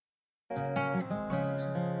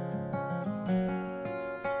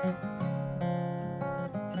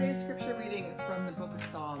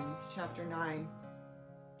chapter 9.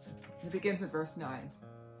 It begins with verse 9.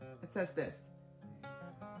 It says this: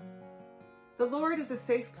 "The Lord is a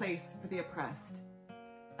safe place for the oppressed,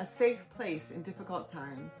 a safe place in difficult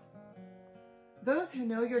times. Those who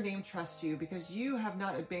know your name trust you because you have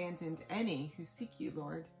not abandoned any who seek you,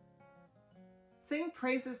 Lord. Sing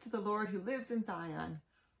praises to the Lord who lives in Zion.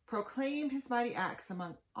 Proclaim his mighty acts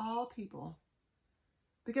among all people.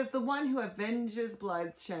 Because the one who avenges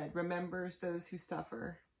bloodshed remembers those who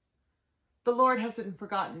suffer. The Lord hasn't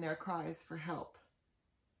forgotten their cries for help.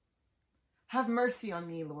 Have mercy on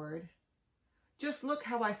me, Lord. Just look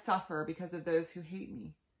how I suffer because of those who hate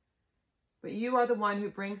me. But you are the one who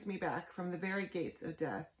brings me back from the very gates of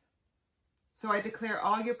death. So I declare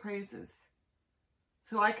all your praises,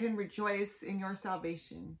 so I can rejoice in your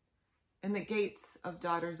salvation in the gates of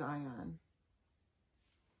daughter Zion."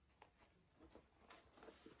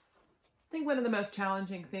 I think one of the most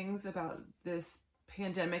challenging things about this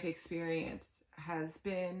pandemic experience has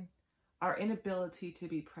been our inability to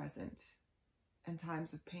be present in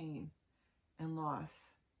times of pain and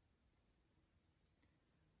loss.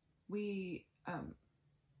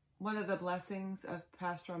 One of the blessings of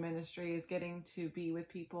pastoral ministry is getting to be with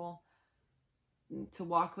people, to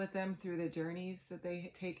walk with them through the journeys that they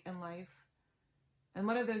take in life. And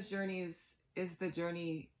one of those journeys is the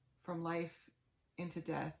journey from life into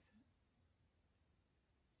death.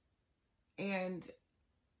 And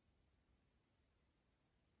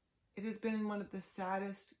it has been one of the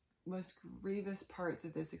saddest, most grievous parts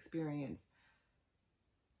of this experience,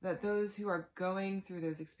 that those who are going through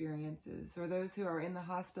those experiences, or those who are in the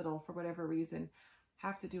hospital for whatever reason,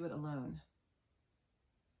 have to do it alone.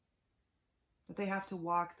 That they have to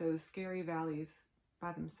walk those scary valleys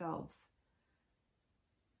by themselves.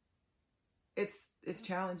 It's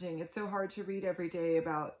challenging. It's so hard to read every day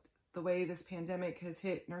about the way this pandemic has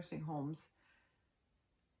hit nursing homes.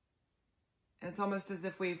 And it's almost as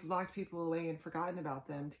if we've locked people away and forgotten about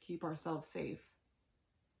them to keep ourselves safe.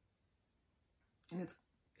 And it's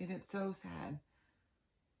so sad.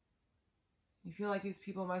 You feel like these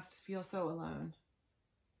people must feel so alone.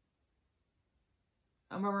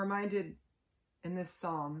 And we're reminded in this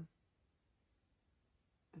psalm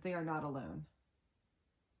that they are not alone.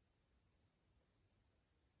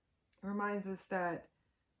 It reminds us that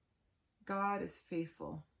God is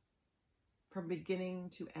faithful from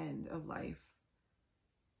beginning to end of life.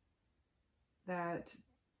 That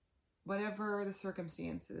whatever the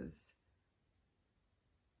circumstances,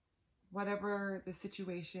 whatever the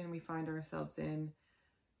situation we find ourselves in,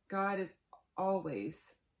 God is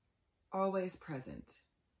always, always present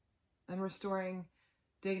and restoring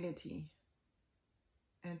dignity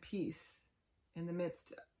and peace in the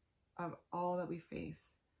midst of all that we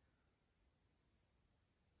face.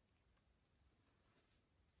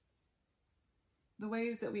 The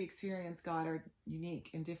ways that we experience God are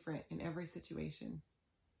unique and different in every situation.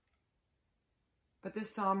 But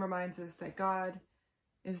this psalm reminds us that God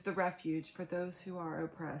is the refuge for those who are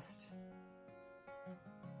oppressed.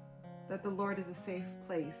 That the Lord is a safe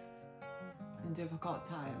place in difficult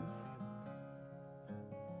times.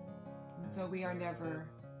 And so we are never,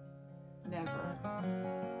 never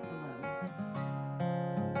alone.